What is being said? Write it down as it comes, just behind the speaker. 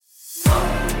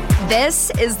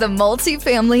This is the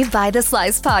Multifamily by the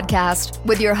Slice podcast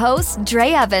with your hosts, Dre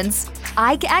Evans,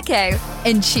 Ike Eke,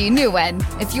 and Chi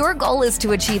Nguyen. If your goal is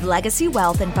to achieve legacy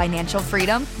wealth and financial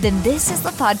freedom, then this is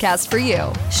the podcast for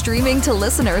you. Streaming to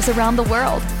listeners around the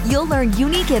world, you'll learn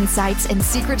unique insights and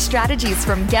secret strategies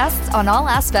from guests on all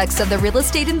aspects of the real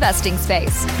estate investing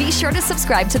space. Be sure to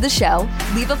subscribe to the show,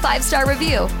 leave a 5-star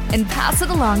review, and pass it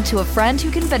along to a friend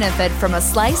who can benefit from a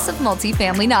slice of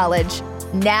multifamily knowledge.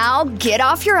 Now, get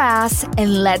off your ass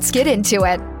and let's get into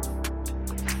it.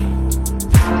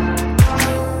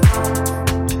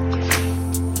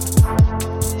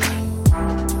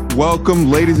 Welcome,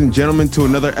 ladies and gentlemen, to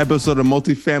another episode of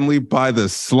Multifamily by the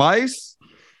Slice.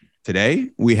 Today,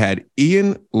 we had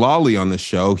Ian Lally on the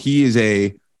show. He is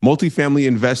a multifamily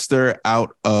investor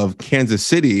out of Kansas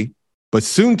City, but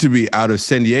soon to be out of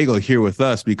San Diego here with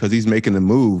us because he's making the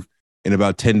move in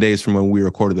about 10 days from when we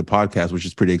recorded the podcast, which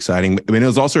is pretty exciting. I mean, it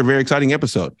was also a very exciting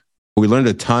episode. We learned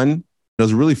a ton. It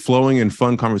was a really flowing and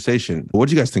fun conversation. What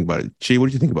did you guys think about it? Chi, what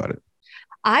did you think about it?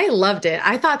 I loved it.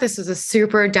 I thought this was a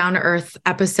super down-to-earth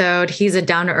episode. He's a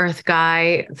down-to-earth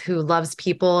guy who loves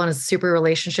people and is super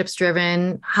relationships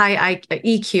driven, high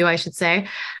EQ, I should say.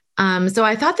 So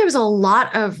I thought there was a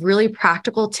lot of really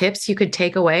practical tips you could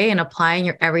take away and apply in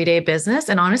your everyday business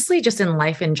and honestly, just in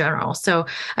life in general. So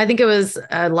I think it was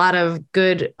a lot of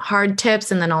good, hard tips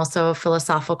and then also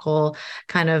philosophical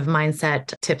kind of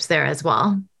mindset tips there as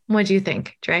well. What do you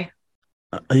think, Dre?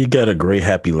 You got a great,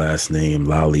 happy last name,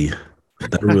 Lally.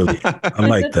 I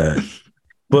like that.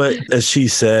 But as she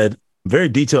said, very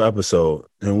detailed episode.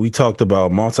 And we talked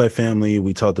about multifamily.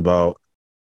 We talked about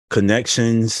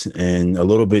connections and a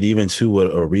little bit even to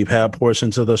a rehab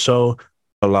portion to the show.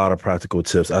 A lot of practical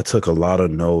tips. I took a lot of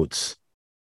notes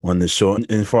on the show.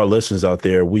 And for our listeners out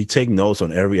there, we take notes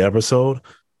on every episode.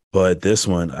 But this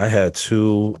one, I had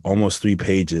almost 3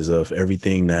 pages of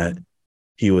everything that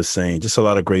he was saying. Just a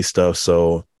lot of great stuff.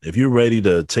 So if you're ready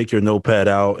to take your notepad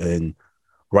out and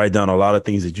write down a lot of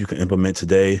things that you can implement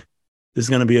today, this is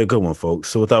going to be a good one, folks.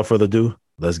 So without further ado,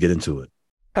 let's get into it.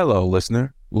 Hello,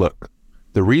 listener. Look,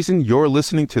 the reason you're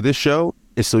listening to this show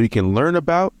is so you can learn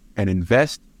about and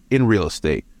invest in real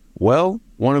estate. Well,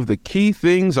 one of the key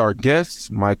things our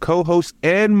guests, my co-hosts,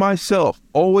 and myself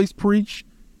always preach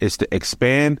is to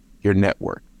expand your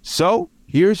network. So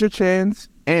here's your chance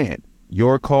and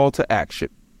your call to action.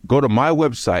 Go to my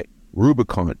website,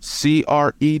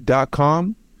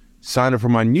 RubiconCRE.com, sign up for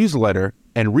my newsletter,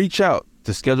 and reach out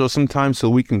to schedule some time so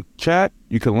we can chat.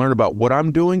 You can learn about what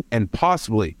I'm doing and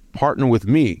possibly partner with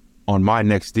me on my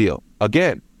next deal.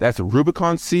 Again, that's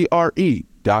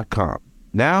RubiconCRE.com.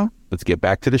 Now, let's get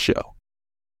back to the show.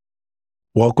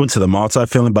 Welcome to the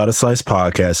Multifamily by the Slice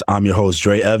podcast. I'm your host,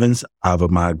 Dre Evans. I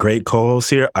have my great co-hosts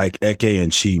here, Ike Eke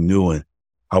and Chi Nguyen.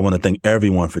 I want to thank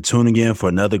everyone for tuning in for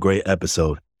another great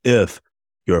episode. If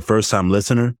you're a first-time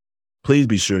listener, please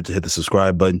be sure to hit the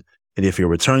subscribe button. And if you're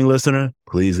a returning listener,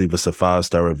 please leave us a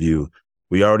 5-star review.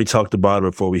 We already talked about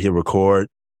it before we hit record.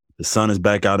 The sun is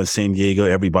back out in San Diego.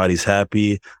 Everybody's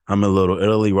happy. I'm in Little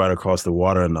Italy, right across the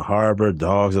water in the harbor.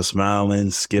 Dogs are smiling,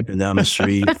 skipping down the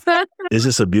street. It's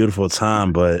just a beautiful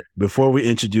time. But before we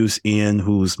introduce Ian,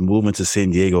 who's moving to San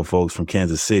Diego, folks, from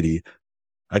Kansas City,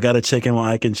 I got to check in with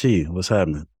Ike and Chi. What's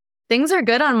happening? Things are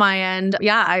good on my end.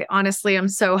 Yeah, I honestly am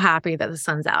so happy that the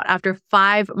sun's out. After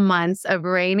 5 months of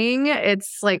raining,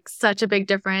 it's like such a big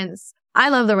difference. I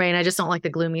love the rain. I just don't like the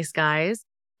gloomy skies.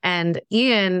 And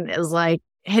Ian is like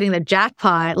hitting the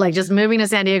jackpot, like just moving to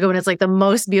San Diego when it's like the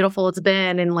most beautiful it's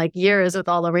been in like years with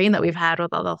all the rain that we've had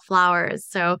with all the flowers.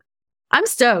 So I'm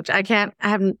stoked. I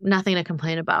have nothing to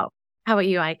complain about. How about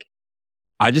you, Ike?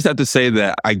 I just have to say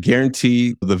that I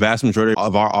guarantee the vast majority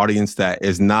of our audience that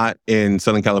is not in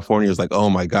Southern California is like,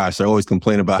 oh my gosh, they're always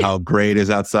complaining about how great it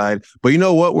is outside. But you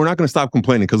know what? We're not going to stop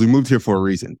complaining because we moved here for a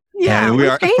reason. Yeah, and we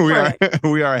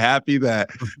are happy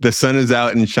that the sun is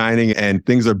out and shining and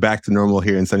things are back to normal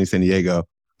here in sunny San Diego.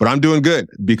 But I'm doing good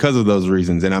because of those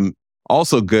reasons. And I'm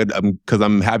also good because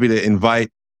I'm happy to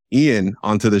invite Ian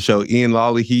onto the show. Ian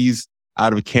Lally, he's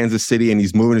out of Kansas City and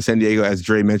he's moving to San Diego, as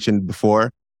Dre mentioned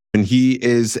before. And he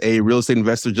is a real estate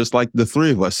investor just like the three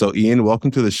of us. So Ian,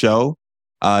 welcome to the show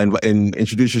and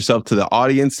introduce yourself to the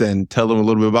audience and tell them a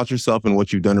little bit about yourself and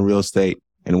what you've done in real estate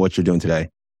and what you're doing today.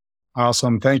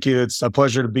 Awesome. Thank you. It's a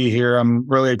pleasure to be here. I'm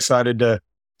really excited to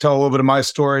tell a little bit of my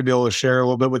story, be able to share a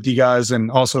little bit with you guys,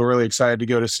 and also really excited to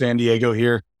go to San Diego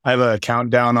here. I have a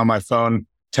countdown on my phone,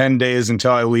 10 days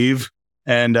until I leave.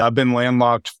 And I've been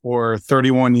landlocked for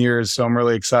 31 years. So I'm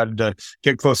really excited to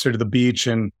get closer to the beach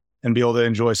and be able to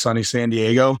enjoy sunny San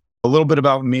Diego. A little bit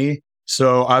about me.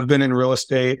 So I've been in real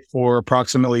estate for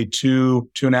approximately two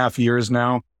and a half years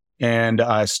now. And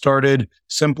I started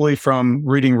simply from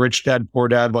reading Rich Dad, Poor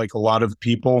Dad, like a lot of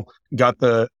people.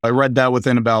 I read that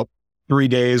within about 3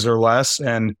 days or less.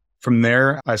 And from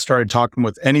there, I started talking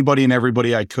with anybody and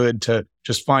everybody I could to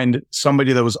just find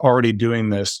somebody that was already doing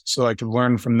this so I could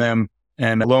learn from them.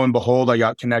 And lo and behold, I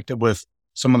got connected with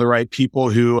some of the right people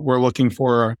who were looking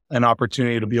for an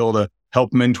opportunity to be able to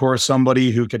help mentor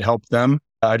somebody who could help them.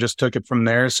 I just took it from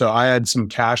there. So I had some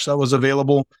cash that was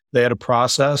available. They had a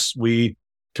process. We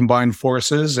combined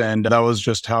forces, and that was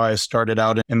just how I started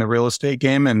out in the real estate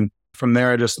game. And from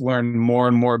there, I just learned more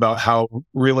and more about how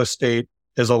real estate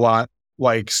is a lot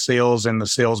like sales and the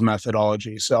sales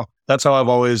methodology. So that's how I've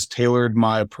always tailored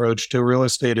my approach to real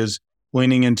estate, is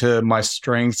leaning into my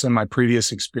strengths and my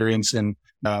previous experience in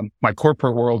my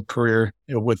corporate world career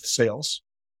with sales.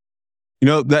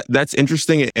 That's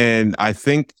interesting. And I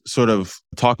think sort of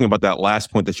talking about that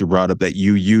last point that you brought up, that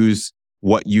you use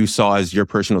what you saw as your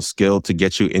personal skill to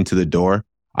get you into the door.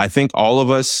 I think all of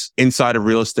us inside of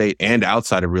real estate and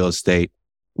outside of real estate,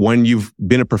 when you've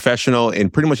been a professional in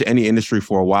pretty much any industry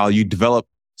for a while, you develop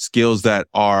skills that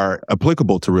are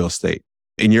applicable to real estate.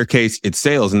 In your case, it's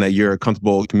sales, and that you're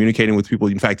comfortable communicating with people.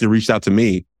 In fact, you reached out to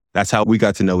me. That's how we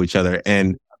got to know each other,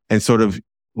 and sort of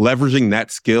leveraging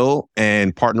that skill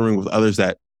and partnering with others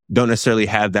that don't necessarily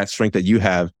have that strength that you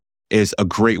have is a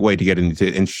great way to get into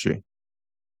the industry.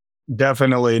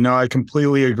 Definitely. No, I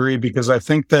completely agree, because I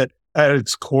think that at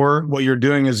its core, what you're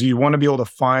doing is you want to be able to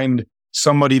find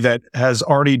somebody that has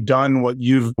already done what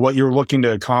you're looking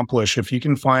to accomplish. If you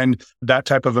can find that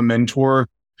type of a mentor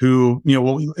who,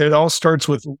 it all starts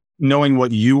with knowing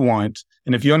what you want.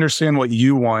 And if you understand what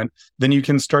you want, then you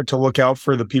can start to look out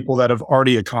for the people that have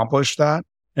already accomplished that.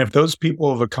 And if those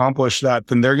people have accomplished that,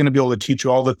 then they're going to be able to teach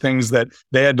you all the things that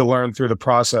they had to learn through the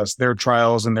process, their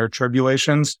trials and their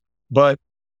tribulations. But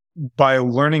by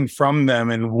learning from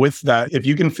them, and with that, if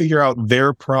you can figure out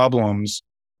their problems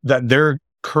that they're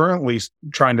currently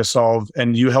trying to solve,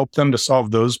 and you help them to solve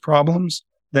those problems,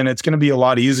 then it's going to be a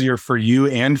lot easier for you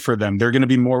and for them. They're going to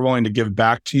be more willing to give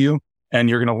back to you, and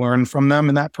you're going to learn from them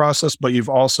in that process. But you've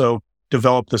also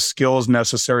developed the skills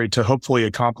necessary to hopefully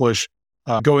accomplish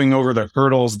going over the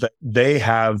hurdles that they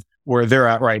have where they're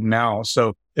at right now.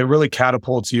 So it really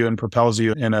catapults you and propels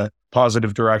you in a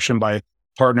positive direction by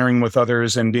partnering with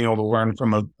others and being able to learn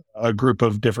from a group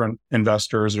of different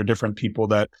investors or different people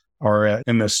that are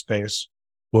in this space.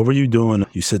 What were you doing?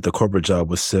 You said the corporate job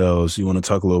was sales. You want to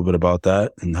talk a little bit about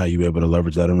that and how you were able to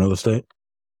leverage that in real estate?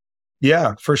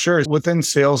 Yeah, for sure. Within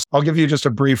sales, I'll give you just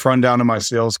a brief rundown of my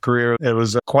sales career. It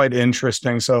was quite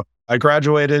interesting. So I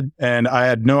graduated and I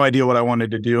had no idea what I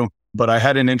wanted to do, but I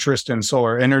had an interest in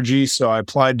solar energy. So I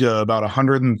applied to about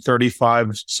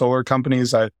 135 solar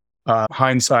companies.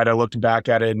 Hindsight, I looked back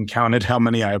at it and counted how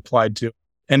many I applied to.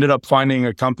 Ended up finding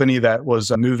a company that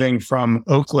was moving from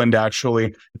Oakland,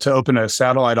 actually, to open a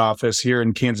satellite office here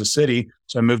in Kansas City.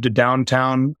 So I moved to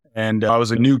downtown, and I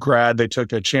was a new grad. They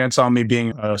took a chance on me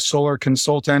being a solar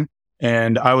consultant,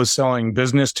 and I was selling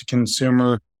business to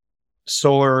consumer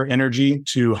solar energy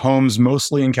to homes,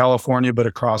 mostly in California, but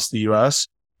across the US.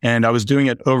 And I was doing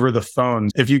it over the phone.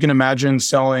 If you can imagine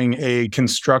selling a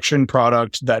construction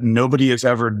product that nobody has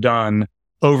ever done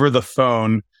over the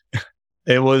phone,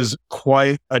 it was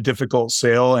quite a difficult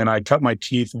sale. And I cut my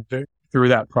teeth through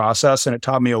that process. And it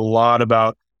taught me a lot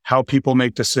about how people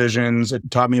make decisions. It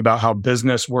taught me about how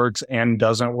business works and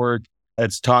doesn't work.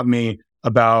 It's taught me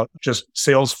about just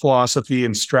sales philosophy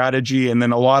and strategy, and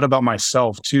then a lot about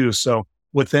myself too. So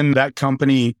within that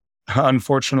company,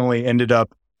 unfortunately ended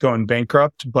up going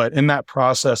bankrupt. But in that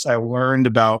process, I learned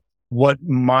about what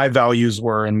my values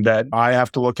were and that I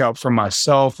have to look out for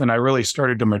myself. And I really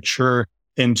started to mature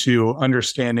into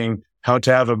understanding how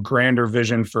to have a grander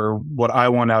vision for what I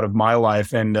want out of my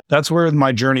life. And that's where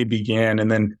my journey began. And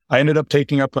then I ended up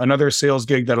taking up another sales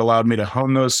gig that allowed me to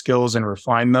hone those skills and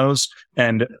refine those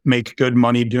and make good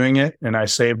money doing it. And I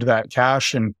saved that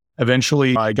cash. And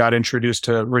eventually I got introduced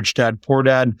to Rich Dad, Poor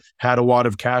Dad, had a lot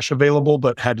of cash available,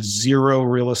 but had zero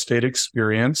real estate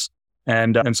experience.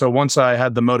 And so once I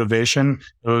had the motivation,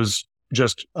 it was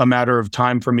just a matter of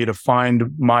time for me to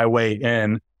find my way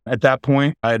in. At that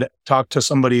point, I'd talked to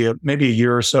somebody maybe a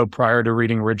year or so prior to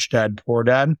reading Rich Dad, Poor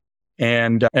Dad.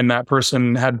 And that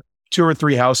person had 2 or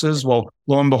 3 houses. Well,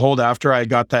 lo and behold, after I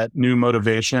got that new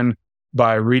motivation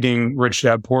by reading Rich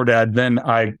Dad, Poor Dad, then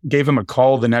I gave him a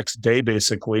call the next day,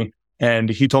 basically. And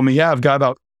he told me, yeah, I've got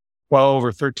about 12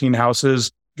 or 13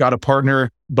 houses, got a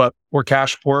partner, but we're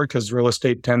cash poor because real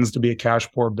estate tends to be a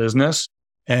cash poor business.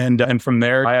 And from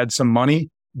there, I had some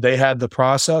money. They had the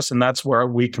process, and that's where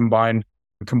we combined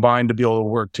to be able to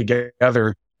work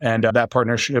together. And that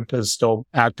partnership is still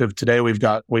active today. We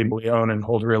own and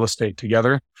hold real estate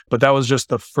together. But that was just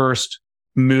the first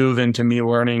move into me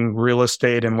learning real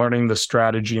estate and learning the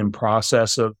strategy and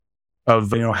process of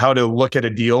how to look at a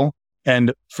deal.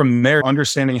 And from there,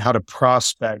 understanding how to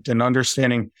prospect and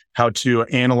understanding how to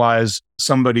analyze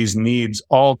somebody's needs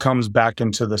all comes back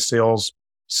into the sales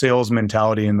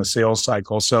mentality and the sales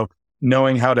cycle. So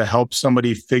knowing how to help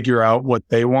somebody figure out what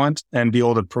they want and be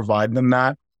able to provide them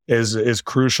that is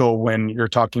crucial when you're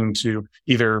talking to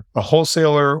either a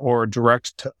wholesaler or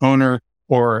direct to owner,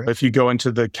 or if you go into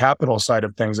the capital side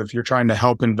of things, if you're trying to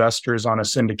help investors on a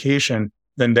syndication,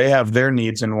 then they have their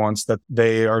needs and wants that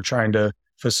they are trying to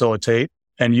facilitate,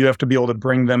 and you have to be able to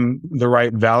bring them the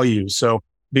right value. So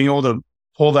being able to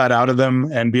pull that out of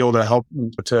them and be able to help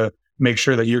to make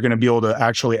sure that you're going to be able to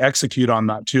actually execute on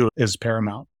that too is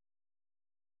paramount.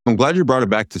 I'm glad you brought it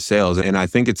back to sales. And I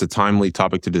think it's a timely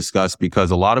topic to discuss because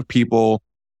a lot of people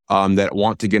that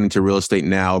want to get into real estate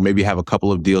now, maybe have a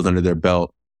couple of deals under their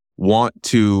belt, want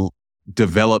to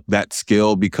develop that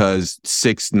skill because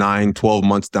 6, 9, 12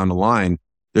 months down the line,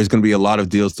 there's going to be a lot of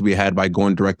deals to be had by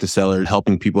going direct to seller,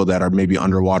 helping people that are maybe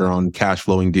underwater on cash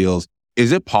flowing deals.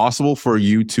 Is it possible for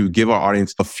you to give our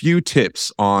audience a few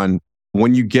tips on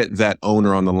when you get that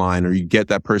owner on the line or you get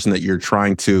that person that you're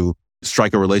trying to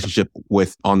strike a relationship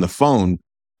with on the phone?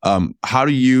 How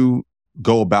do you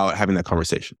go about having that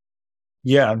conversation?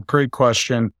 Yeah, great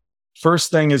question.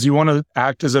 First thing is you want to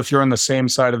act as if you're on the same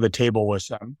side of the table with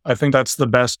them. I think that's the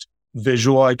best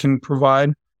visual I can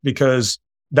provide because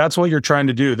that's what you're trying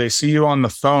to do. They see you on the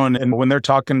phone, and when they're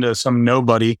talking to some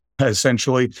nobody,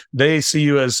 essentially, they see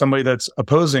you as somebody that's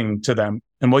opposing to them.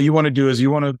 And what you want to do is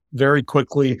you want to very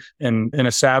quickly and in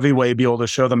a savvy way be able to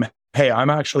show them, hey, I'm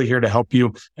actually here to help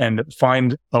you and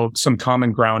find some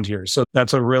common ground here. So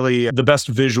that's the best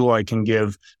visual I can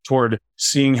give toward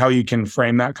seeing how you can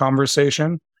frame that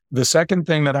conversation. The second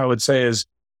thing that I would say is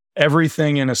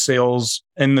everything in the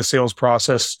sales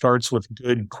process starts with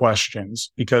good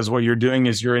questions, because what you're doing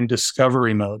is you're in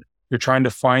discovery mode. You're trying to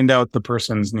find out the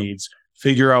person's needs,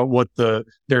 figure out what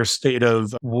their state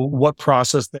of what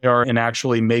process they are in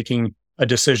actually making a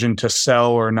decision to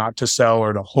sell or not to sell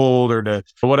or to hold or to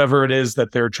whatever it is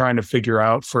that they're trying to figure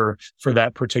out for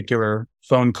that particular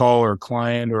phone call or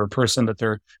client or person that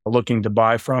they're looking to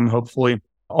buy from, hopefully.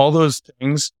 All those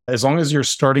things, as long as you're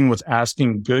starting with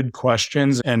asking good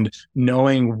questions and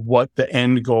knowing what the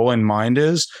end goal in mind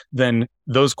is, then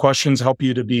those questions help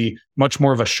you to be much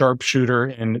more of a sharpshooter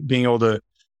and being able to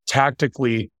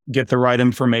tactically get the right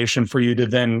information for you to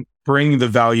then bring the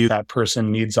value that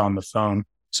person needs on the phone.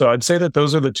 So I'd say that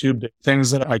those are the two big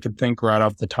things that I could think right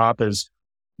off the top is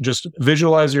just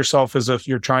visualize yourself as if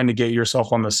you're trying to get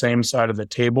yourself on the same side of the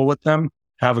table with them,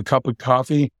 have a cup of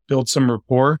coffee, build some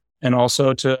rapport, and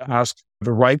also to ask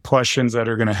the right questions that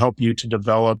are going to help you to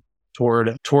develop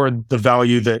toward the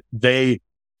value that they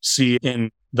see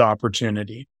in the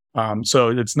opportunity. So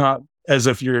it's not as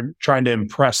if you're trying to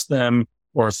impress them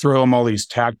or throw them all these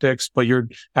tactics, but you're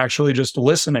actually just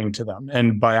listening to them.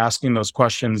 And by asking those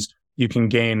questions, you can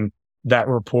gain that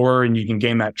rapport and you can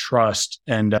gain that trust.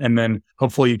 And then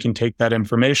hopefully you can take that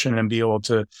information and be able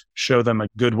to show them a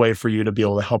good way for you to be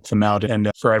able to help them out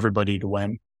and for everybody to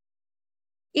win.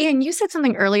 Ian, you said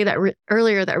something earlier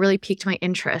that really piqued my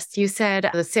interest. You said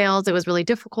the sales, it was really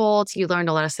difficult. You learned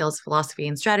a lot of sales philosophy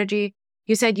and strategy.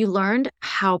 You said you learned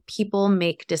how people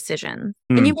make decisions.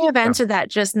 And you may have answered that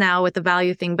just now with the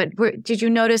value thing, but did you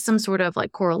notice some sort of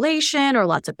like correlation or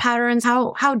lots of patterns?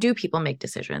 How do people make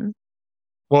decisions?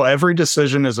 Well, every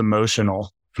decision is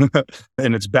emotional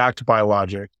and it's backed by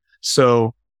logic.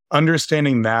 So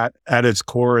understanding that at its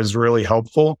core is really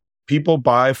helpful. People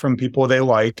buy from people they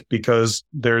like because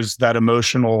there's that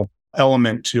emotional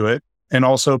element to it. And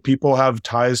also people have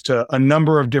ties to a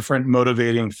number of different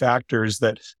motivating factors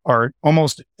that are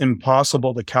almost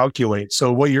impossible to calculate.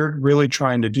 So what you're really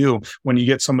trying to do when you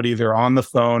get somebody either on the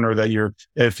phone or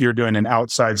if you're doing an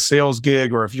outside sales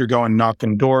gig or if you're going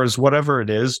knocking doors, whatever it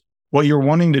is, what you're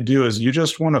wanting to do is you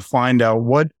just want to find out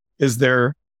what is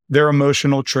their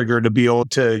emotional trigger to be able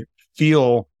to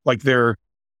feel like they're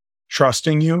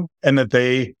trusting you and that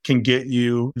they can get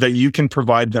you, that you can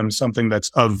provide them something that's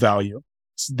of value.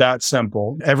 It's that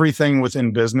simple. Everything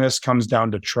within business comes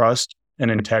down to trust and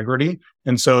integrity.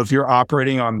 And so if you're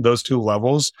operating on those two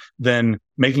levels, then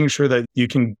making sure that you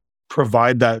can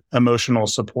provide that emotional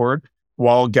support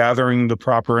while gathering the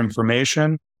proper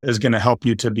information is going to help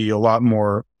you to be a lot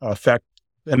more effective.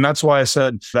 And that's why I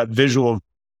said that visual of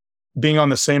being on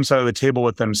the same side of the table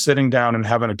with them, sitting down and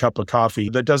having a cup of coffee,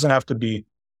 that doesn't have to be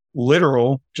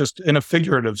literal, just in a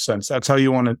figurative sense. That's how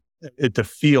you want it to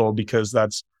feel, because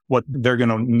that's what they're going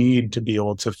to need to be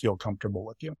able to feel comfortable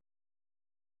with you.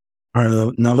 All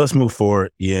right, now let's move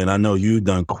forward. Yeah, and I know you've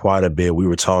done quite a bit. We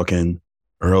were talking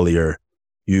earlier.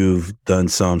 You've done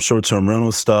some short-term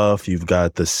rental stuff. You've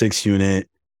got the 6-unit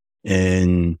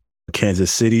in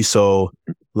Kansas City. So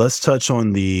let's touch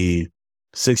on the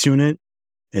 6-unit.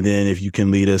 And then if you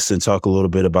can lead us and talk a little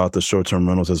bit about the short-term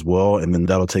rentals as well. And then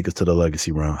that'll take us to the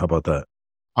legacy round. How about that?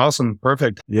 Awesome.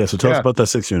 Perfect. Yeah. So tell us about that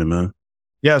 6-unit, man.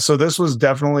 Yeah, so this was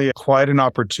definitely quite an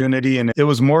opportunity, and it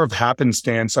was more of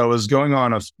happenstance. I was going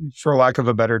on for lack of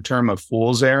a better term, a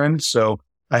fool's errand. So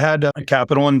I had a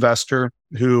capital investor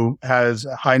who has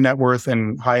high net worth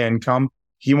and high income.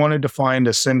 He wanted to find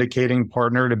a syndicating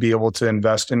partner to be able to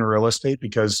invest in real estate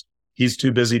because he's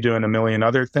too busy doing a million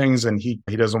other things, and he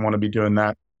doesn't want to be doing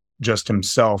that just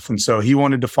himself. And so he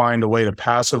wanted to find a way to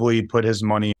passively put his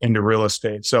money into real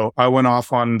estate. So I went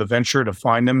off on the venture to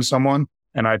find him someone.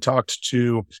 And I talked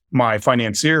to my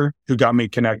financier who got me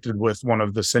connected with one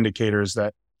of the syndicators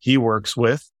that he works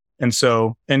with. And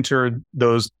so entered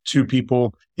those two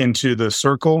people into the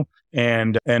circle.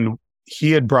 And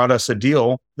he had brought us a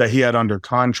deal that he had under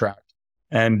contract.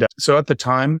 And so at the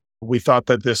time, we thought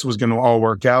that this was going to all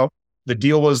work out. The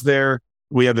deal was there.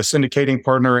 We had the syndicating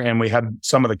partner and we had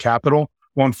some of the capital.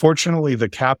 Well, unfortunately, the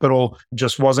capital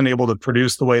just wasn't able to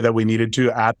produce the way that we needed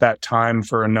to at that time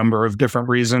for a number of different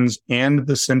reasons. And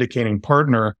the syndicating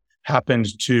partner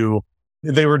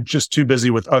they were just too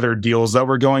busy with other deals that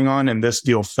were going on. And this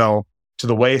deal fell to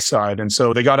the wayside. And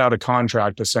so they got out of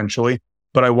contract essentially.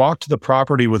 But I walked the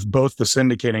property with both the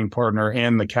syndicating partner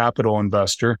and the capital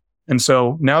investor. And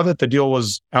so now that the deal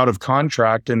was out of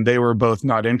contract and they were both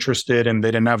not interested and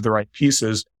they didn't have the right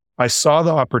pieces, I saw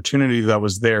the opportunity that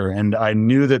was there. And I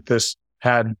knew that this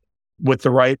had, with the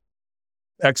right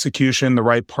execution, the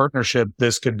right partnership,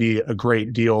 this could be a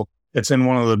great deal. It's in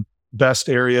one of the best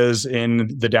areas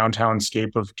in the downtown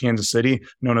scape of Kansas City,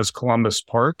 known as Columbus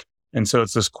Park. And so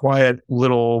it's this quiet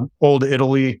little old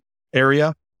Italy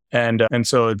area. And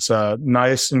so it's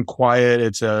nice and quiet.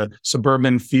 It's a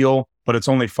suburban feel, but it's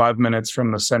only 5 minutes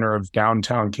from the center of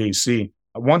downtown KC.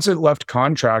 Once it left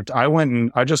contract, I went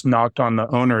and I just knocked on the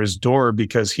owner's door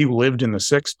because he lived in the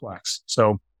Sixplex.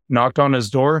 So knocked on his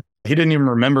door. He didn't even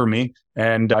remember me.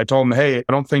 And I told him, hey,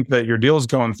 I don't think that your deal's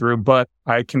going through, but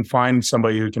I can find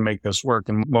somebody who can make this work.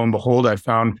 And lo and behold, I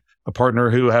found a partner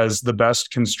who has the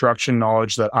best construction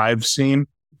knowledge that I've seen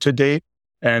to date.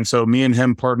 And so me and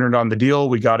him partnered on the deal.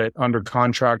 We got it under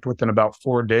contract within about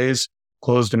 4 days,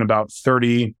 closed in about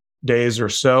 30 days or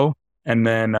so. And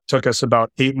then took us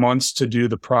about 8 months to do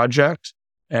the project.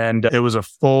 And it was a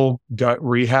full gut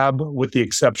rehab with the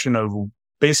exception of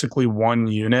basically 1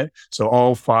 unit. So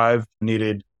all 5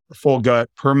 needed full gut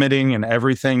permitting and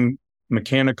everything,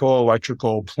 mechanical,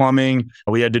 electrical, plumbing.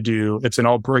 It's an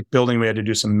all brick building. We had to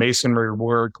do some masonry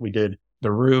work. We did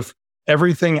the roof.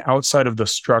 Everything outside of the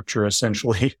structure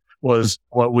essentially was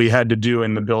what we had to do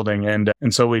in the building. And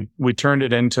so we turned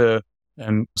it into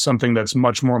something that's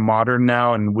much more modern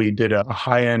now. And we did a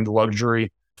high-end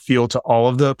luxury feel to all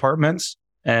of the apartments.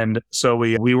 And so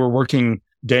we were working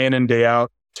day in and day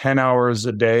out, 10 hours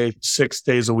a day, 6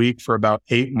 days a week for about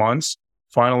 8 months.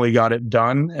 Finally got it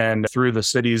done and through the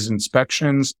city's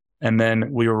inspections. And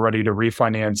then we were ready to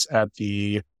refinance at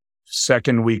the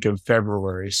second week of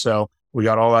February. So we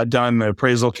got all that done. The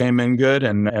appraisal came in good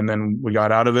and then we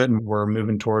got out of it and we're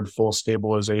moving toward full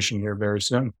stabilization here very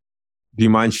soon. Do you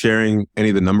mind sharing any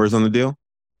of the numbers on the deal?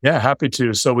 Yeah, happy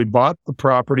to. So we bought the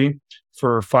property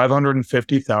for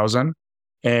 $550,000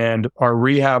 and our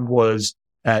rehab was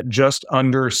at just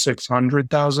under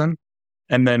 $600,000.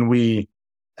 And then we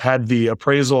had the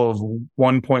appraisal of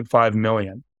 $1.5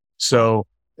 million. So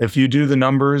if you do the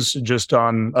numbers just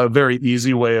on a very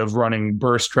easy way of running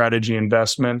burst strategy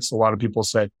investments, a lot of people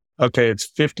say, okay, it's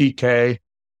 $50K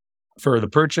for the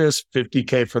purchase,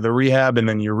 $50K for the rehab, and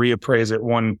then you reappraise it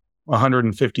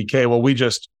 $150K. Well, we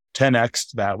just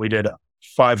 10x'd that. We did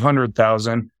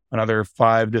 $500,000, another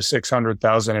 $500,000 to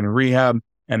 $600,000 in rehab,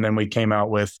 and then we came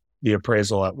out with the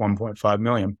appraisal at $1.5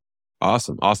 million.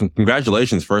 Awesome.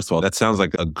 Congratulations, first of all. That sounds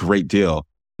like a great deal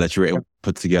that you were able to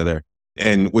put together.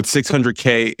 And with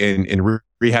 $600K in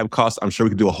rehab costs, I'm sure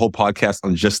we could do a whole podcast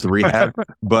on just the rehab.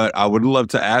 But I would love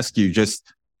to ask you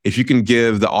just if you can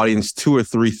give the audience 2 or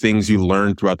 3 things you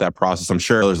learned throughout that process. I'm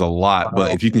sure there's a lot,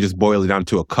 but if you can just boil it down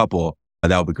to a couple,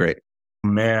 that would be great.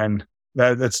 Man,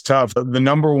 that's tough. The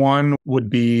number one would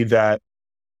be that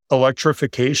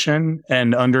electrification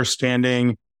and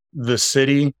understanding the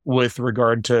city with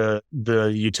regard to the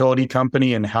utility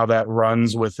company and how that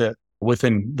runs with it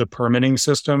within the permitting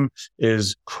system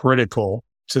is critical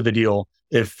to the deal.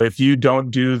 If you don't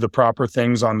do the proper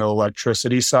things on the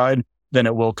electricity side, then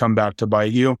it will come back to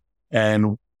bite you.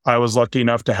 And I was lucky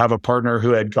enough to have a partner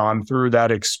who had gone through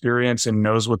that experience and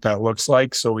knows what that looks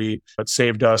like. So it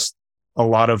saved us a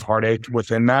lot of heartache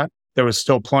within that. There was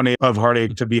still plenty of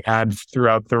heartache to be had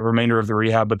throughout the remainder of the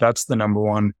rehab, but that's the number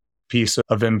one piece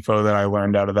of info that I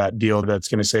learned out of that deal that's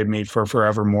going to save me for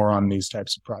forever more on these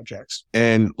types of projects.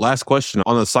 And last question,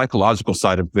 on the psychological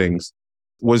side of things,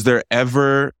 was there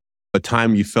ever a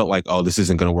time you felt like, oh, this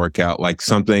isn't going to work out? Like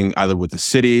something either with the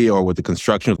city or with the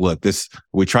construction, look,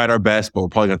 we tried our best, but we're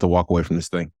probably going to have to walk away from this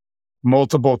thing.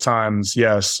 Multiple times,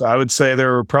 yes. I would say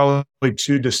there were probably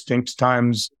 2 distinct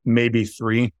times, maybe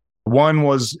 3. One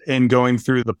was in going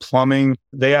through the plumbing.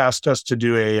 They asked us to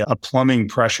do a plumbing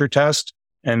pressure test.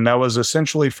 And that was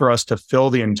essentially for us to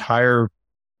fill the entire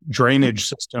drainage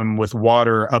system with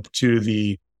water up to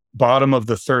the bottom of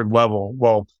the 3rd level.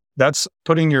 Well, that's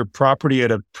putting your property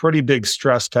at a pretty big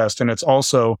stress test. And it's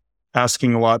also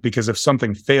asking a lot because if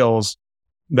something fails,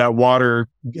 that water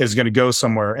is going to go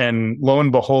somewhere. And lo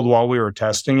and behold, while we were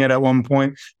testing it at one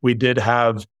point, we did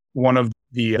have one of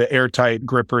the airtight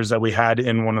grippers that we had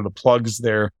in one of the plugs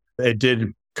there. It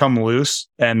did come loose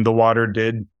and the water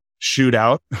did shoot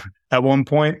out at one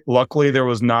point. Luckily, there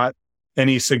was not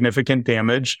any significant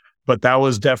damage, but that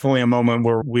was definitely a moment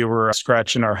where we were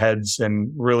scratching our heads and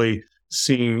really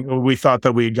we thought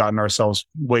that we had gotten ourselves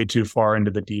way too far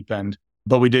into the deep end,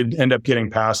 but we did end up getting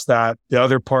past that. The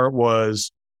other part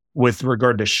was with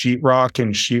regard to sheetrock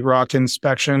and sheetrock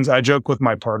inspections. I joke with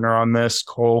my partner on this,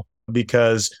 Cole,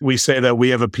 because we say that we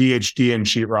have a PhD in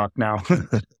sheetrock now.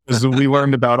 Because we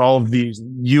learned about all of these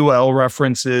UL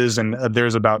references, and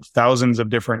there's about thousands of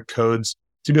different codes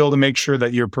to be able to make sure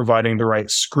that you're providing the right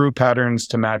screw patterns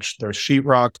to match their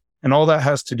sheetrock. And all that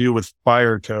has to do with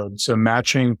fire code. So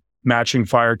matching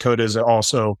fire code is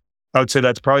also, I would say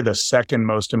that's probably the second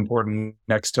most important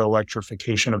next to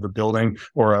electrification of the building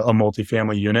or a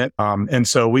multifamily unit. And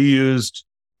so we used,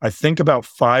 I think, about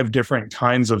 5 different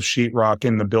kinds of sheetrock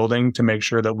in the building to make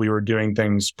sure that we were doing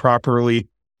things properly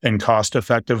and cost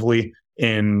effectively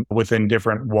within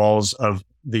different walls of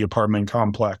the apartment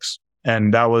complex.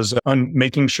 And that was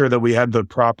making sure that we had the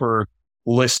proper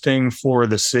listing for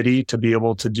the city to be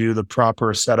able to do the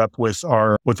proper setup with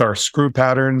our screw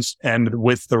patterns and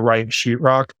with the right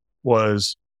sheetrock.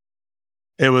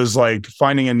 It was like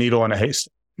finding a needle in a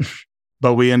haystack,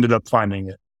 but we ended up finding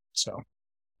it. So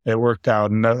it worked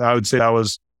out. And I would say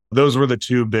those were the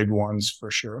 2 big ones for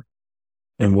sure.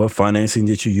 And what financing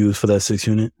did you use for that 6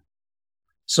 unit?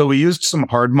 So we used some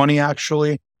hard money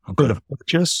actually for the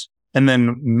purchase. And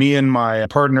then me and my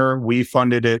partner, we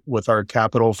funded it with our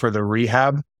capital for the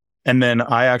rehab. And then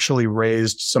I actually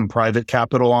raised some private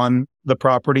capital on the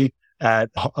property at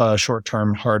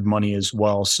short-term hard money as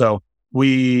well. So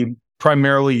we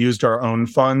primarily used our own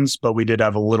funds, but we did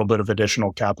have a little bit of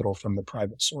additional capital from the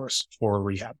private source for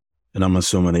rehab. And I'm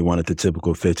assuming they wanted the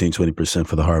typical 15, 20%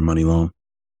 for the hard money loan.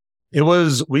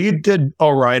 We did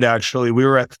all right, actually. We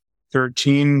were at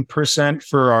 13%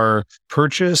 for our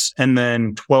purchase and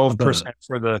then 12%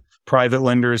 for the private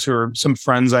lenders who are some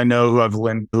friends I know who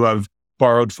I've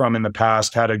borrowed from in the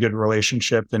past, had a good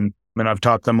relationship, and I've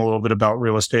taught them a little bit about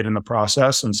real estate in the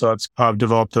process. And so that's how I've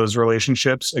developed those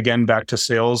relationships. Again, back to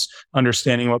sales,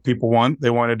 understanding what people want. They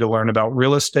wanted to learn about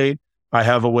real estate. I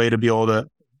have a way to be able to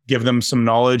give them some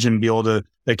knowledge and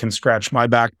they can scratch my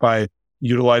back by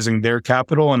utilizing their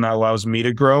capital, and that allows me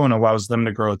to grow and allows them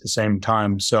to grow at the same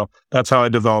time. So that's how I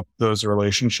developed those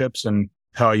relationships and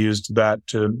how I used that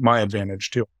to my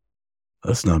advantage too.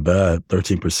 That's not bad.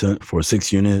 13% for a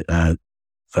 6 unit at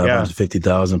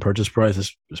 $550,000 purchase price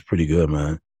is pretty good,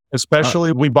 man.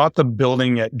 Especially, we bought the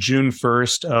building at June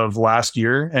 1st of last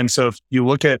year. And so if you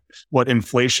look at what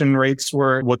inflation rates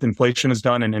were, what inflation has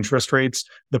done in interest rates,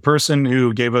 the person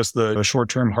who gave us the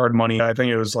short-term hard money, I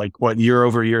think it was like year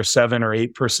over year, 7 or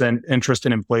 8% interest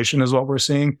in inflation is what we're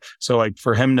seeing. So like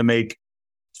for him to make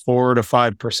 4 to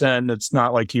 5%, it's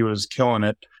not like he was killing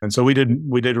it. And so we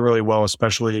did really well,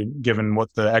 especially given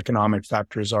what the economic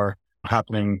factors are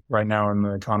happening right now in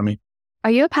the economy. Are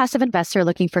you a passive investor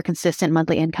looking for consistent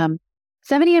monthly income?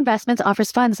 70 Investments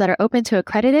offers funds that are open to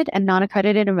accredited and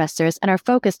non-accredited investors and are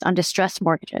focused on distressed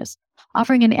mortgages,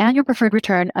 offering an annual preferred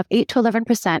return of 8 to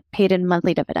 11% paid in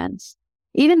monthly dividends.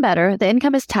 Even better, the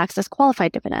income is taxed as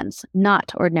qualified dividends,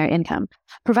 not ordinary income,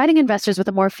 providing investors with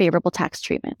a more favorable tax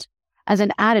treatment. As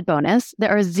an added bonus,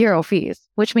 there are 0 fees,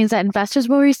 which means that investors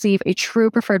will receive a true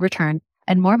preferred return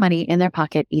and more money in their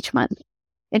pocket each month.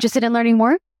 Interested in learning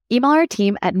more? Email our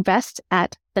team at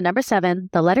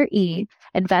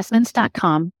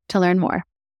invest@investments.com to learn more.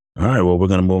 All right. Well, we're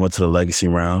going to move on to the legacy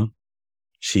round.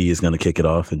 She is going to kick it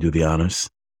off and do the honors.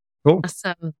 Cool.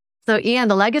 Awesome. So Ian,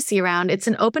 the legacy round, it's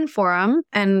an open forum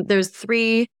and there's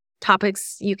 3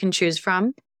 topics you can choose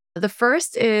from. The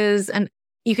first is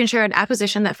you can share an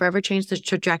acquisition that forever changed the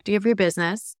trajectory of your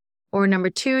business. Or number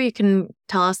 2, you can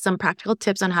tell us some practical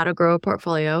tips on how to grow a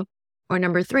portfolio. Or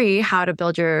number 3, how to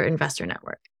build your investor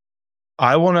network.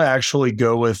 I want to actually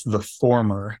go with the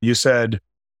former. You said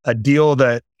a deal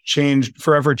that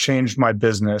forever changed my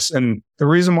business. And the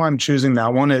reason why I'm choosing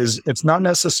that one is it's not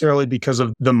necessarily because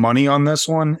of the money on this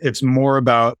one. It's more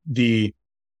about the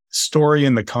story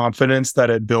and the confidence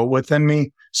that it built within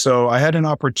me. So I had an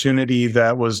opportunity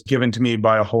that was given to me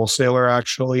by a wholesaler,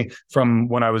 actually, from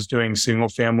when I was doing single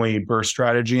family burst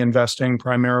strategy investing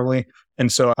primarily.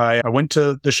 And so I went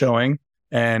to the showing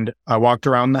and I walked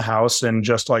around the house, and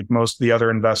just like most of the other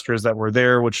investors that were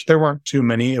there, which there weren't too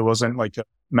many, it wasn't like a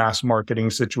mass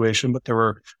marketing situation, but there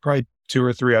were probably 2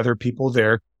 or 3 other people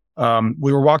there.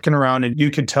 We were walking around and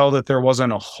you could tell that there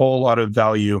wasn't a whole lot of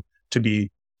value to be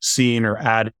seen or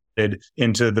added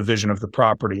into the vision of the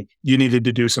property. You needed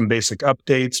to do some basic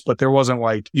updates, but there wasn't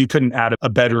like, you couldn't add a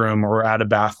bedroom or add a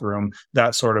bathroom,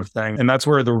 that sort of thing. And that's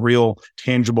where the real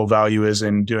tangible value is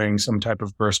in doing some type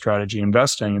of burst strategy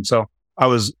investing. And so I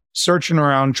was searching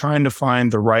around trying to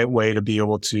find the right way to be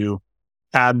able to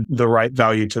add the right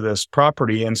value to this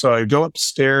property. And so I go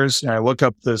upstairs and I look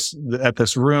up at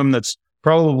this room that's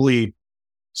probably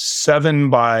 7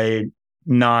 by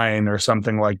 9 or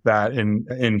something like that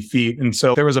in feet. And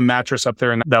so there was a mattress up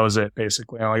there and that was it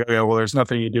basically. I'm like, okay, well, there's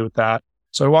nothing you do with that.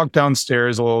 So I walked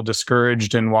downstairs a little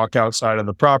discouraged and walk outside of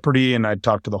the property, and I'd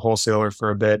talk to the wholesaler for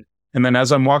a bit. And then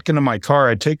as I'm walking to my car,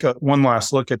 I take one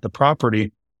last look at the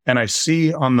property, and I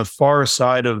see on the far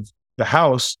side of the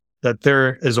house that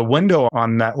there is a window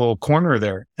on that little corner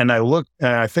there. And I look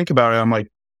and I think about it. I'm like,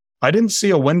 I didn't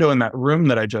see a window in that room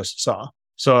that I just saw.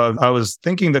 So I was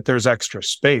thinking that there's extra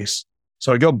space.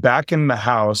 So I go back in the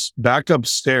house, back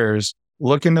upstairs,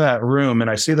 look into that room, and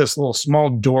I see this little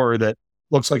small door that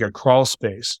looks like a crawl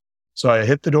space. So I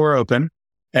hit the door open,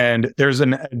 and there's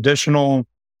an additional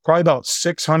probably about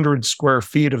 600 square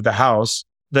feet of the house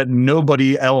that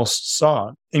nobody else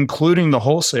saw, including the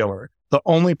wholesaler. The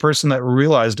only person that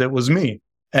realized it was me.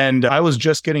 And I was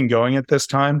just getting going at this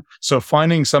time. So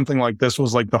finding something like this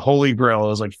was like the holy grail. It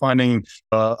was like finding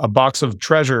a box of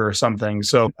treasure or something.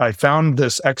 So I found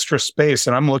this extra space,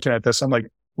 and I'm looking at this. I'm like,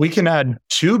 we can add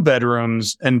 2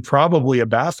 bedrooms and probably a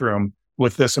bathroom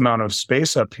with this amount of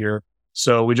space up here.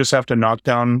 So we just have to knock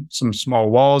down some small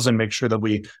walls and make sure that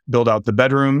we build out the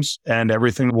bedrooms, and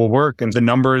everything will work. And the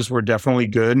numbers were definitely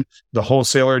good. The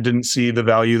wholesaler didn't see the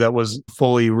value that was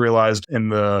fully realized in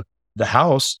the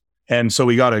house. And so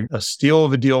we got a steal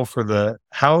of a deal for the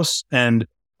house. And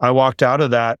I walked out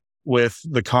of that with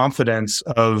the confidence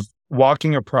of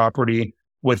walking a property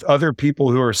with other people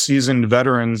who are seasoned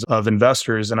veterans of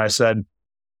investors. And I said,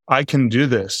 I can do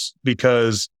this,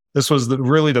 because this was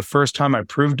really the first time I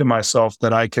proved to myself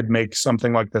that I could make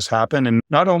something like this happen. And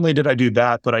not only did I do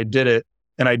that, but I did it,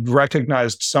 and I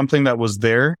recognized something that was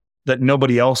there that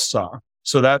nobody else saw.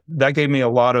 So that gave me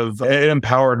it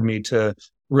empowered me to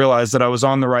realize that I was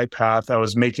on the right path. I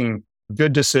was making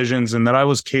good decisions, and that I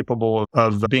was capable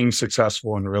of being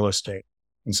successful in real estate.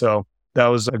 And so that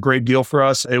was a great deal for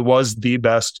us. It was the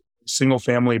best single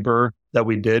family BRRRR that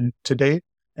we did to date.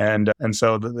 And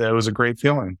so it was a great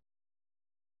feeling.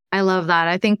 I love that.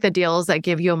 I think the deals that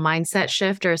give you a mindset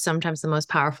shift are sometimes the most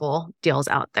powerful deals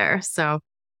out there. So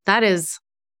that's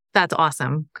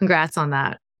awesome. Congrats on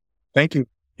that. Thank you.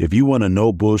 If you want a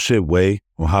no bullshit way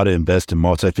on how to invest in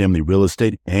multifamily real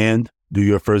estate and do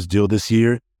your first deal this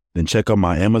year, then check out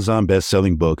my Amazon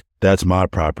best-selling book, That's My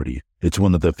Property. It's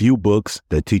one of the few books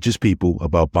that teaches people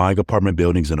about buying apartment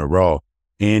buildings in a raw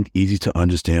and easy to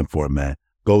understand format.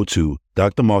 Go to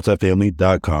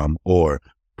drmultifamily.com or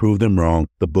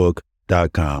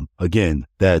ProveThemWrongTheBook.com. Again,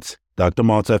 that's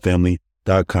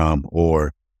drmultifamily.com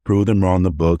or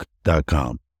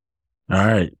ProveThemWrongTheBook.com. All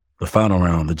right, the final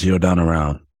round, the Giordano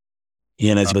round.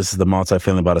 Ian, this is the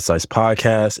Multifamily by the Slice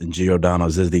podcast, and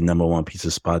Giordano's is the #1 pizza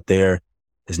spot there.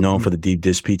 It's known for the deep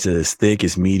dish pizza. It's thick,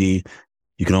 it's meaty.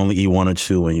 You can only eat 1 or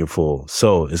 2 when you're full.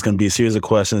 So it's going to be a series of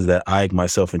questions that Ike,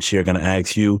 myself, and Chi are going to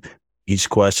ask you. Each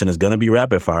question is going to be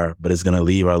rapid fire, but it's going to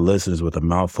leave our listeners with a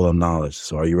mouthful of knowledge.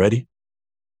 So are you ready?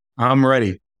 I'm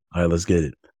ready. All right, let's get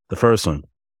it. The first one.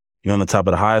 You're on the top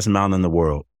of the highest mountain in the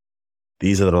world.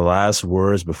 These are the last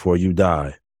words before you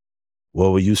die.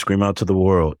 What will you scream out to the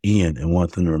world, Ian, and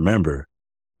want them to remember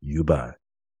you by?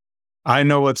 I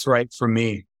know what's right for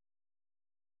me.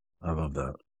 I love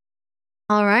that.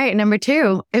 All right. Number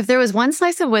 2, if there was one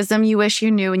slice of wisdom you wish you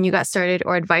knew when you got started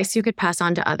or advice you could pass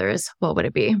on to others, what would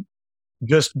it be?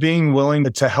 Just being willing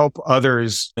to help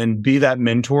others and be that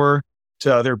mentor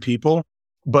to other people,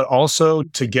 but also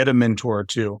to get a mentor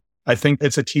too. I think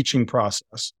it's a teaching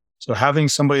process. So having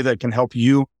somebody that can help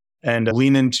you and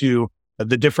lean into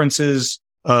the differences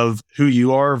of who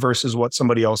you are versus what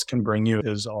somebody else can bring you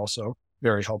is also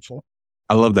very helpful.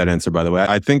 I love that answer, by the way.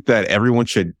 I think that everyone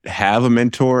should have a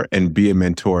mentor and be a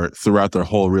mentor throughout their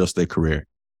whole real estate career.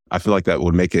 I feel like that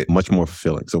would make it much more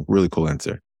fulfilling. So really cool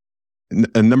answer.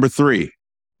 And number 3,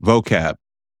 vocab.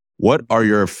 What are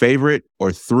your favorite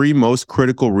or 3 most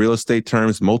critical real estate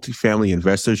terms multifamily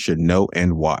investors should know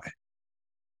and why?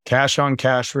 Cash on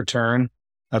cash return.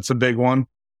 That's a big one.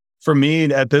 For me,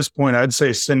 at this point, I'd say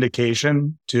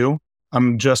syndication too.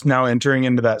 I'm just now entering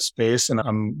into that space and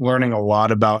I'm learning a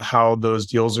lot about how those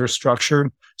deals are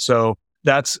structured. So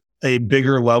that's a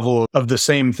bigger level of the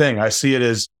same thing. I see it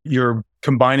as you're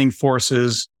combining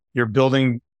forces, you're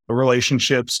building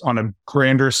relationships on a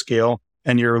grander scale,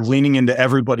 and you're leaning into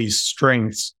everybody's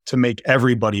strengths to make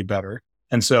everybody better.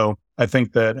 And so I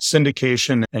think that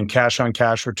syndication and cash on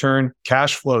cash return,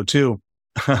 cash flow too.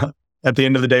 At the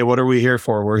end of the day, what are we here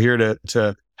for? We're here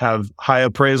to have high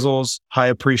appraisals, high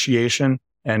appreciation,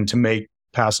 and to make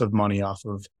passive money off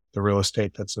of the real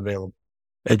estate that's available.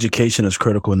 Education is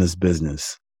critical in this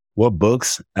business. What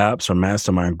books, apps, or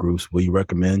mastermind groups will you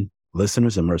recommend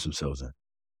listeners immerse themselves in?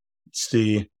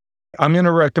 See, I'm going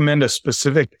to recommend a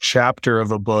specific chapter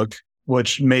of a book,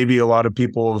 which maybe a lot of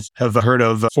people have heard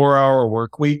of, 4-Hour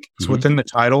Work Week. It's within the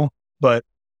title, but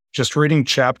just reading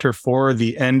chapter 4,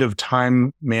 The End of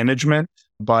Time Management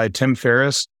by Tim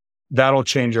Ferriss, that'll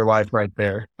change your life right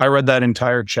there. I read that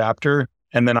entire chapter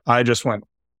and then I just went,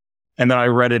 and then I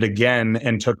read it again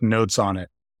and took notes on it.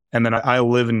 And then I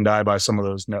live and die by some of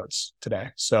those notes today.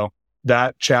 So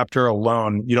that chapter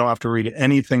alone, you don't have to read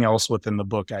anything else within the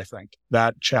book, I think.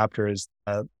 That chapter is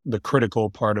the critical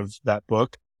part of that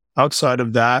book. Outside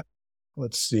of that,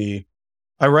 let's see.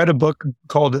 I read a book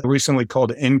recently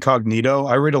called Incognito.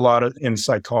 I read a lot in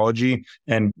psychology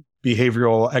and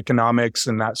behavioral economics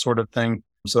and that sort of thing.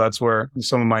 So that's where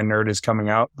some of my nerd is coming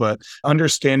out. But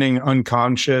understanding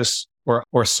unconscious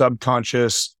or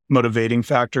subconscious motivating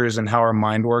factors and how our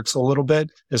mind works a little bit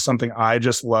is something I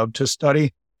just love to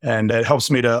study. And it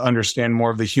helps me to understand more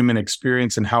of the human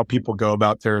experience and how people go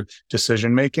about their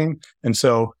decision-making. And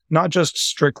so not just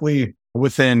strictly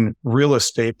within real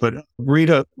estate, but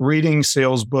reading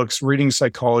sales books, reading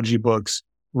psychology books,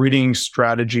 reading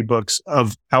strategy books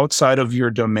of outside of your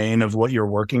domain of what you're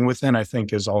working within, I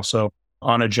think is also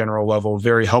on a general level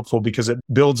very helpful because it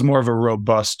builds more of a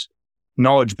robust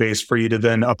knowledge base for you to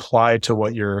then apply to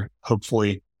what you're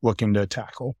hopefully looking to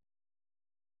tackle.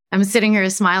 I'm sitting here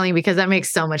smiling because that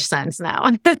makes so much sense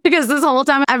now. Because this whole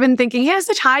time I've been thinking he has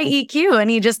such high EQ and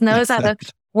he just knows how to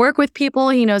work with people.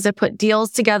 He knows how to put deals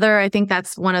together. I think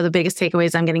that's one of the biggest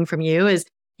takeaways I'm getting from you is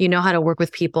you know how to work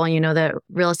with people and you know that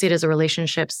real estate is a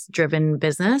relationships driven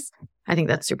business. I think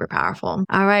that's super powerful.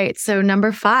 All right. So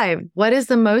number 5, what is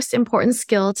the most important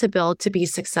skill to build to be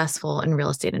successful in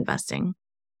real estate investing?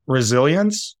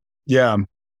 Resilience. Yeah.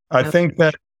 I think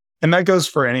that, and that goes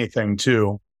for anything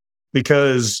too,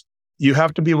 because you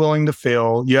have to be willing to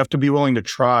fail. You have to be willing to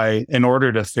try in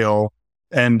order to fail.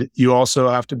 And you also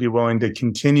have to be willing to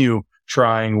continue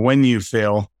trying when you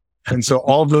fail. And so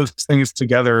all those things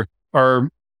together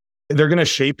they're going to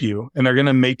shape you and they're going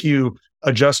to make you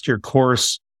adjust your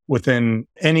course within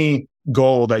any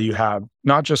goal that you have,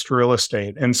 not just real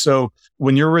estate. And so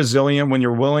when you're resilient, when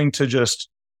you're willing to just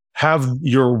have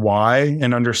your why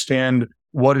and understand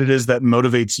what it is that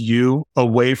motivates you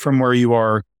away from where you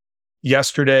are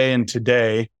yesterday and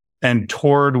today and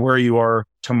toward where you are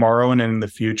tomorrow and in the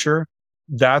future,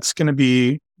 that's going to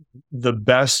be the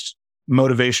best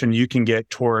motivation you can get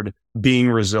toward being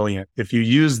resilient. If you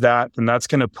use that, then that's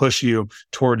going to push you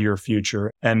toward your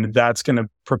future. And that's going to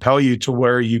propel you to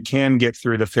where you can get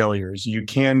through the failures. You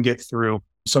can get through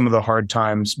some of the hard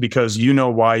times because you know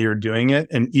why you're doing it.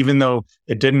 And even though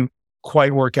it didn't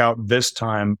quite work out this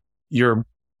time, you're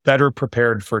better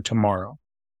prepared for tomorrow.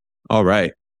 All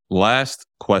right. Last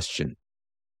question.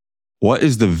 What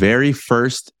is the very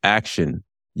first action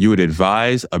you would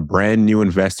advise a brand new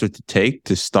investor to take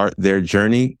to start their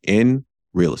journey in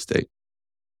real estate?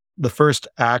 The first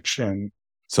action.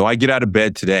 So I get out of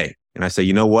bed today and I say,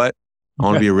 you know what? I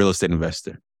want to be a real estate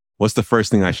investor. What's the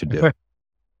first thing I should do?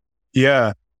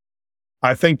 Yeah.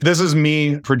 I think this is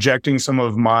me projecting some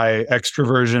of my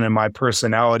extroversion and my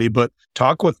personality, but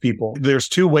talk with people. There's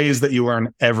 2 ways that you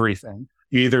learn everything.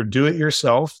 You either do it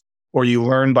yourself or you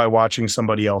learn by watching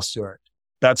somebody else do it.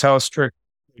 That's how strict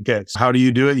gets. How do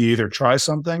you do it? You either try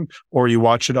something or you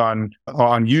watch it on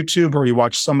YouTube, or you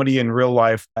watch somebody in real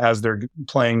life as they're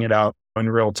playing it out in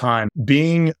real time.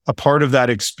 Being a part of that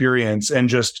experience and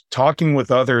just talking with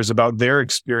others about their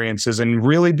experiences and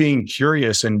really being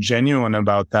curious and genuine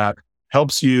about that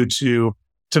helps you to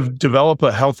develop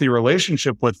a healthy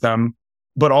relationship with them,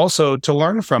 but also to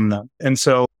learn from them. And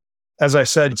so, as I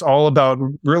said, it's all about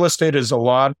real estate is a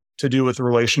lot to do with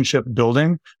relationship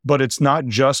building, but it's not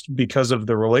just because of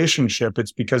the relationship.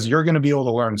 It's because you're going to be able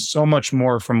to learn so much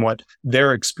more from what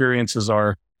their experiences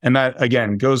are. And that,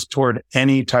 again, goes toward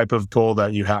any type of goal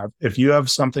that you have. If you have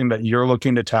something that you're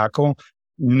looking to tackle,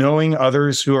 knowing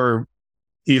others who are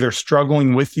either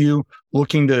struggling with you,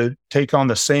 looking to take on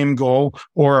the same goal,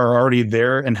 or are already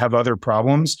there and have other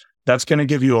problems, that's going to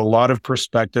give you a lot of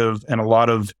perspective and a lot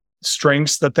of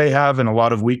strengths that they have and a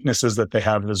lot of weaknesses that they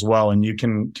have as well. And you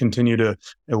can continue to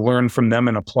learn from them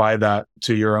and apply that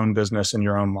to your own business and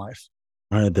your own life.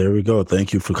 All right, there we go.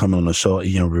 Thank you for coming on the show,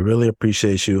 Ian. We really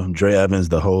appreciate you. I'm Dre Evans,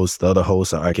 the host. The other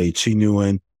hosts are Ike Chi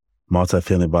Nguyen,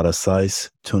 Multifamily by the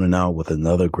Slice, tuning out with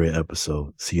another great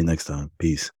episode. See you next time.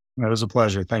 Peace. It was a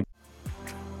pleasure. Thank you.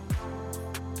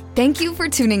 Thank you for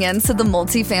tuning in to the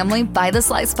Multifamily by the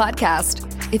Slice podcast.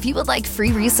 If you would like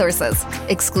free resources,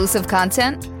 exclusive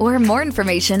content, or more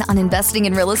information on investing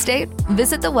in real estate,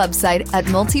 visit the website at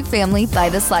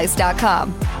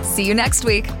multifamilybytheslice.com. See you next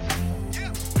week.